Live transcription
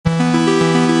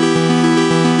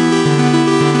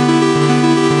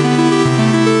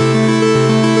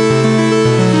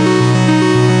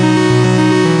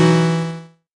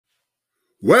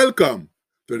Welcome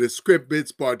to the Script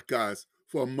Bits podcast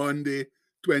for Monday,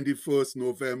 21st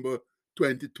November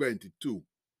 2022.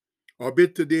 Our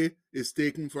bit today is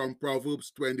taken from Proverbs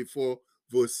 24,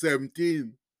 verse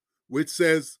 17, which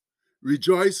says,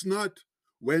 "Rejoice not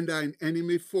when thine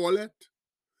enemy falleth,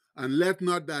 and let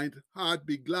not thine heart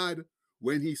be glad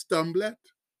when he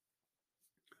stumbleth."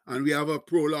 And we have a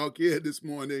prologue here this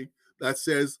morning that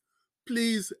says,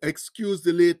 "Please excuse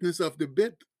the lateness of the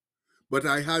bit, but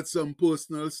I had some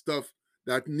personal stuff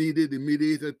that needed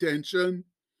immediate attention.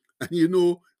 And you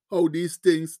know how these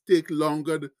things take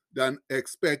longer than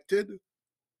expected.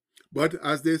 But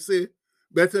as they say,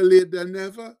 better late than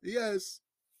never. Yes.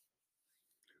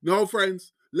 Now,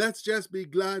 friends, let's just be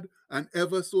glad and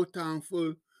ever so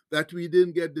thankful that we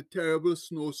didn't get the terrible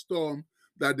snowstorm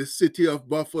that the city of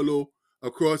Buffalo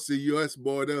across the U.S.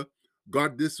 border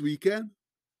got this weekend.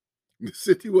 The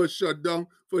city was shut down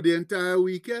for the entire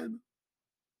weekend.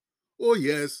 Oh,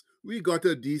 yes, we got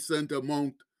a decent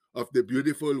amount of the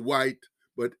beautiful white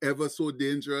but ever so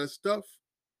dangerous stuff.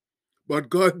 But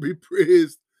God be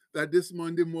praised that this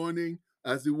Monday morning,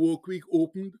 as the work week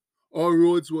opened, our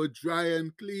roads were dry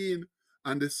and clean,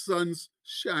 and the sun's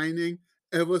shining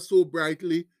ever so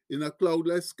brightly in a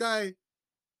cloudless sky.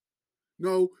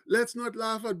 Now, let's not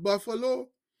laugh at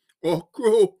Buffalo or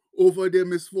crow over their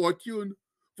misfortune,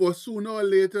 for sooner or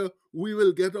later we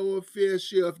will get our fair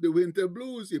share of the winter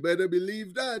blues. You better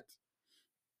believe that.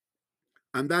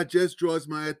 And that just draws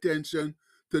my attention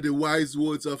to the wise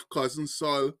words of Cousin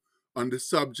Sol on the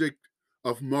subject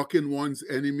of mocking one's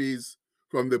enemies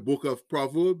from the book of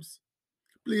Proverbs.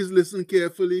 Please listen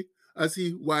carefully as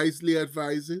he wisely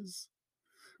advises.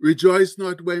 "Rejoice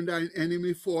not when thine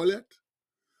enemy falleth,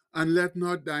 and let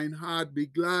not thine heart be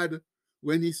glad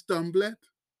when he stumbleth,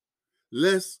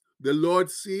 lest the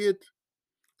Lord see it,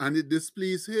 and it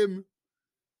displease him,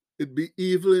 it be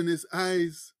evil in his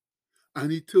eyes,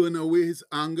 and he turn away his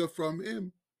anger from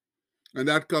him." And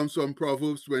that comes from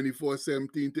Proverbs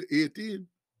 24:17 to 18.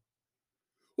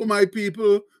 Oh, my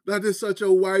people, that is such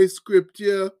a wise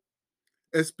scripture,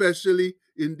 especially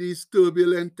in these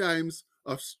turbulent times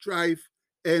of strife,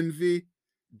 envy,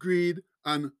 greed,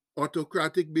 and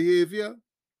autocratic behavior.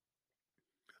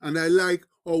 And I like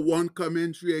how one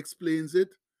commentary explains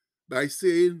it by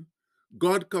saying,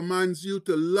 God commands you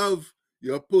to love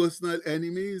your personal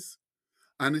enemies,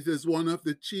 and it is one of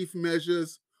the chief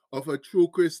measures of a true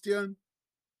Christian.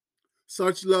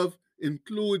 Such love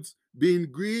includes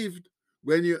being grieved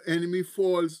when your enemy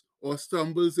falls or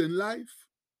stumbles in life.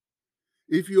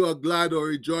 If you are glad or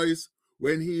rejoice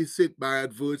when he is hit by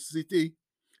adversity,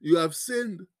 you have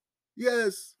sinned.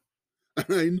 Yes.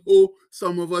 And I know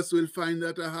some of us will find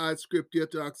that a hard scripture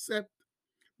to accept,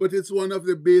 but it's one of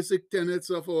the basic tenets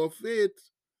of our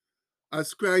faith.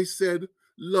 As Christ said,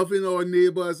 loving our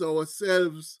neighbor as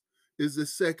ourselves is the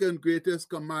second greatest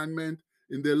commandment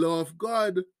in the law of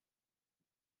God.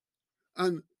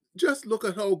 And just look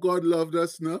at how God loved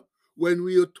us now when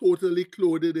we are totally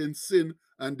clothed in sin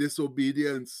and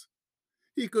disobedience.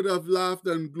 He could have laughed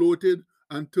and gloated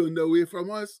and turned away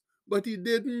from us, but he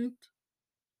didn't.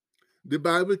 The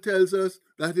Bible tells us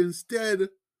that instead,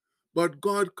 but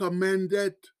God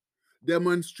commended,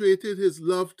 demonstrated his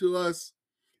love to us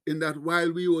in that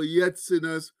while we were yet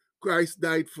sinners, Christ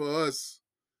died for us.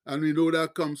 And we know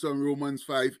that comes from Romans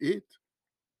 5:8.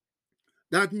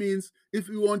 That means if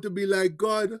we want to be like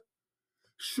God,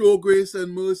 show grace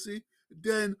and mercy,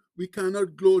 then we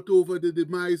cannot gloat over the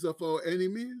demise of our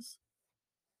enemies.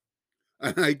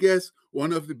 And I guess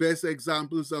one of the best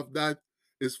examples of that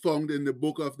is found in the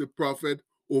book of the prophet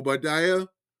Obadiah,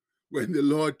 when the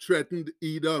Lord threatened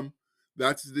Edom,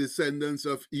 that's the descendants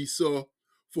of Esau,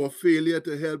 for failure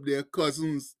to help their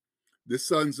cousins, the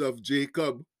sons of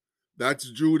Jacob, that's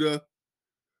Judah,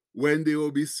 when they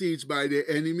were besieged by their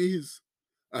enemies,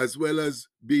 as well as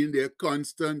being their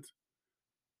constant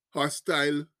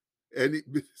hostile,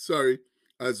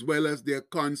 as well as their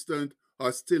constant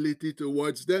hostility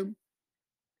towards them.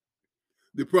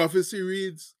 The prophecy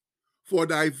reads, "For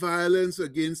thy violence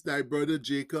against thy brother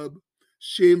Jacob,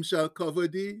 shame shall cover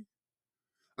thee,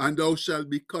 and thou shalt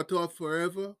be cut off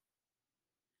forever.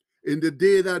 In the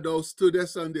day that thou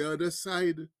stoodest on the other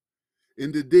side,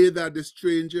 in the day that the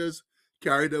strangers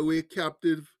carried away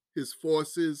captive his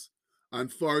forces,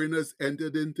 and foreigners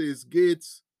entered into his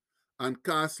gates, and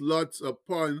cast lots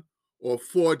upon or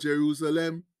for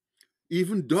Jerusalem,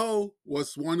 even thou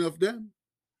wast one of them.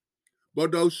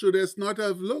 But thou shouldest not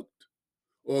have looked,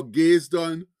 or gazed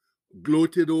on,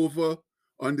 gloated over,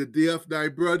 on the day of thy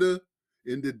brother,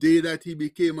 in the day that he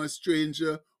became a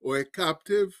stranger or a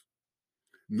captive.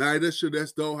 Neither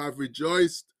shouldest thou have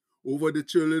rejoiced over the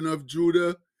children of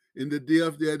Judah in the day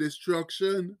of their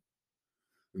destruction.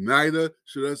 Neither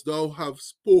shouldest thou have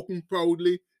spoken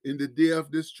proudly in the day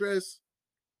of distress.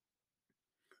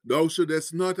 Thou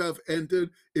shouldest not have entered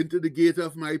into the gate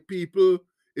of my people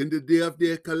in the day of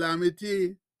their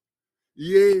calamity.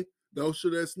 Yea, thou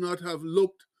shouldest not have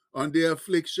looked on their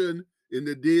affliction in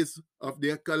the days of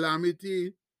their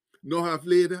calamity, nor have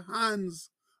laid hands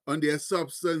on their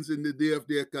substance in the day of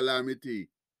their calamity.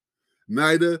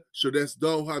 Neither shouldest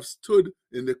thou have stood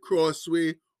in the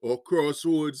crossway or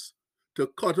crossroads to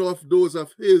cut off those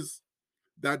of his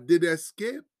that did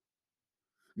escape.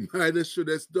 Neither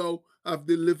shouldest thou have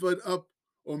delivered up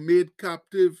or made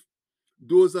captive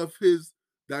those of his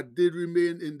that did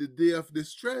remain in the day of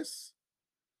distress.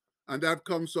 And that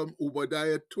comes from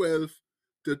Obadiah 12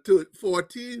 to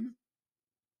 14.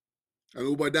 And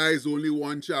Obadiah is only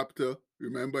one chapter.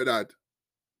 Remember that.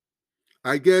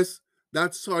 I guess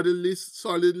that solidly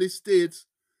states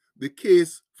the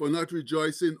case for not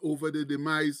rejoicing over the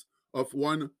demise of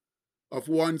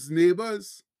one's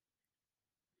neighbors.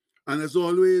 And as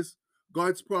always,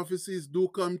 God's prophecies do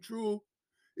come true.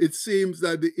 It seems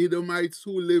that the Edomites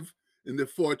who live in the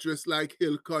fortress-like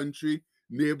hill country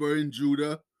neighboring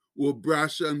Judah were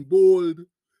brash and bold,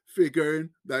 figuring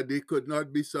that they could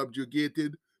not be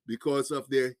subjugated because of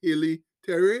their hilly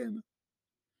terrain.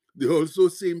 They also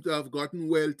seem to have gotten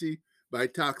wealthy by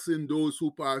taxing those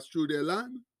who pass through their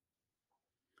land.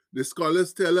 The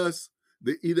scholars tell us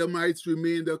the Edomites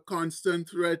remained a constant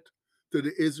threat to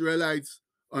the Israelites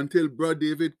until Brother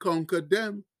David conquered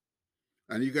them.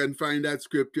 And you can find that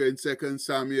scripture in 2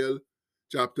 Samuel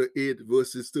chapter 8,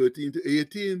 verses 13 to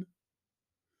 18.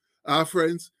 Our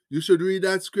friends, you should read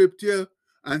that scripture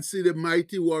and see the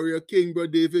mighty warrior King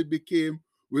Brother David became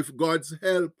with God's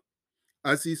help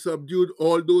as he subdued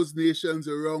all those nations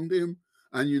around him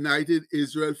and united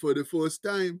Israel for the first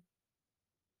time.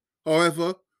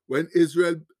 However, when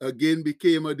Israel again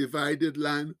became a divided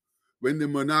land, when the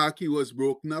monarchy was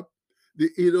broken up, the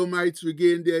Edomites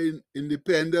regained their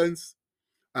independence,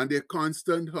 and their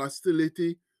constant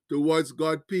hostility towards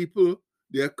God's people,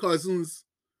 their cousins,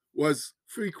 was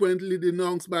frequently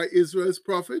denounced by Israel's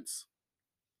prophets.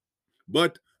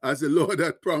 But as the Lord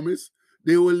had promised,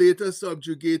 they were later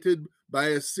subjugated by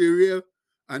Assyria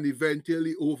and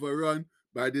eventually overrun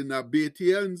by the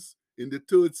Nabateans in the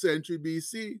 3rd century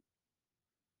BC.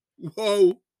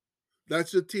 Wow! That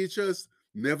should teach us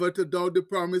never to doubt the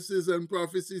promises and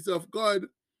prophecies of God,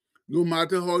 no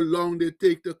matter how long they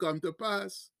take to come to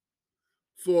pass.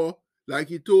 For, like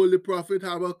he told the prophet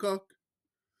Habakkuk,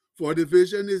 for the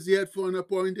vision is yet for an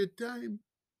appointed time,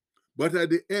 but at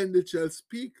the end it shall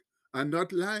speak and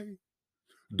not lie.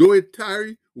 Though it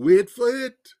tarry, wait for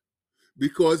it,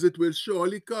 because it will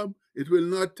surely come. It will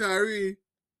not tarry.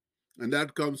 And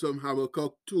that comes from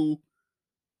Habakkuk 2,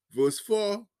 verse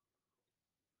 4.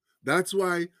 That's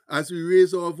why, as we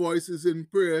raise our voices in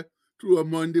prayer through a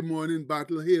Monday morning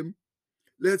battle hymn,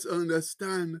 let's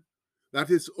understand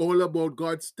that it's all about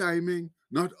God's timing,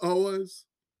 not ours.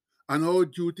 And our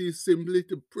duty is simply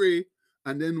to pray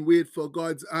and then wait for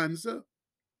God's answer.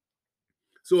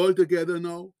 So all together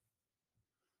now,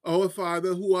 our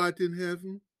Father who art in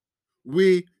heaven,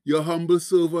 we, your humble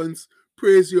servants,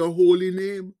 praise your holy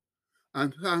name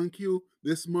and thank you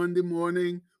this Monday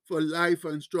morning for life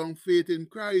and strong faith in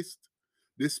Christ,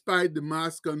 despite the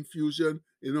mass confusion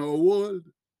in our world.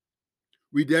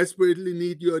 We desperately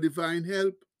need your divine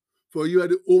help, for you are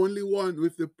the only one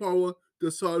with the power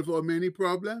to solve our many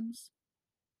problems.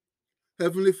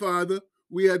 Heavenly Father,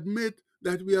 we admit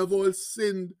that we have all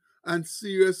sinned and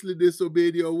seriously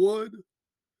disobeyed your word,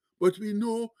 but we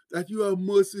know that you are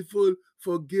merciful,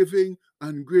 forgiving,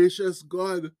 and gracious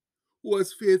God who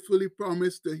has faithfully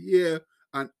promised to hear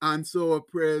and answer our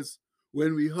prayers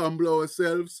when we humble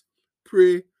ourselves,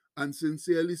 pray, and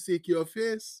sincerely seek your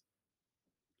face.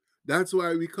 That's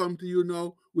why we come to you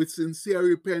now with sincere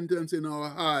repentance in our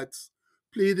hearts,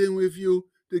 pleading with you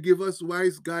to give us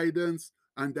wise guidance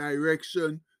and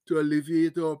direction to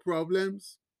alleviate our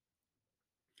problems.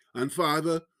 And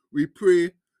Father, we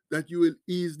pray that you will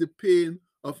ease the pain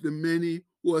of the many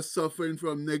who are suffering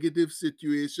from negative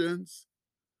situations.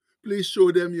 Please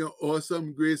show them your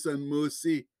awesome grace and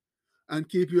mercy and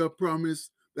keep your promise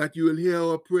that you will hear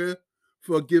our prayer,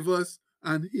 forgive us,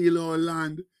 and heal our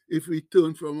land if we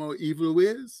turn from our evil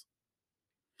ways.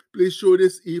 Please show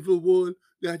this evil world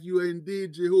that you are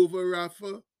indeed Jehovah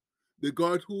Rapha, the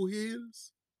God who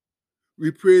heals. We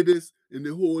pray this in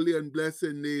the holy and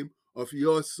blessed name of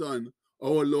your Son,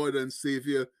 our Lord and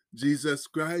Savior, Jesus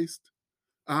Christ.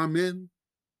 Amen.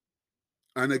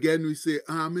 And again we say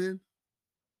amen.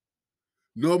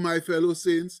 Now, my fellow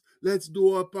saints, let's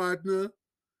do our partner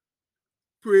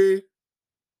Pray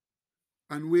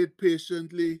and wait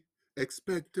patiently,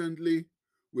 expectantly,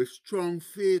 with strong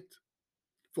faith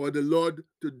for the Lord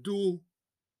to do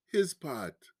his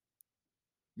part.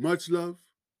 Much love.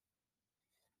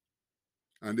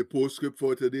 And the postscript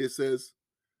for today says,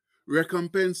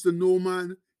 recompense to no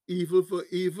man evil for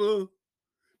evil.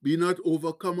 Be not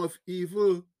overcome of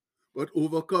evil, but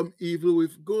overcome evil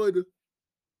with good.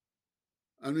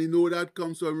 And we know that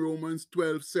comes from Romans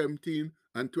 12, 17,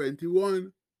 and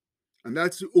 21. And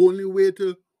that's the only way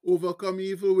to overcome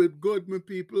evil with good, my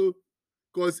people,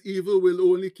 because evil will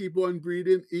only keep on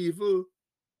breeding evil,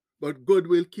 but good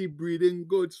will keep breeding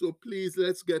good. So please,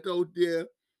 let's get out there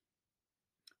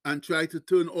and try to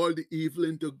turn all the evil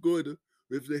into good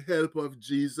with the help of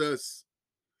Jesus.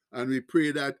 And we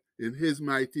pray that in his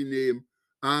mighty name.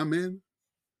 Amen.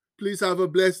 Please have a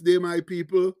blessed day, my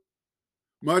people.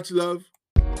 Much love.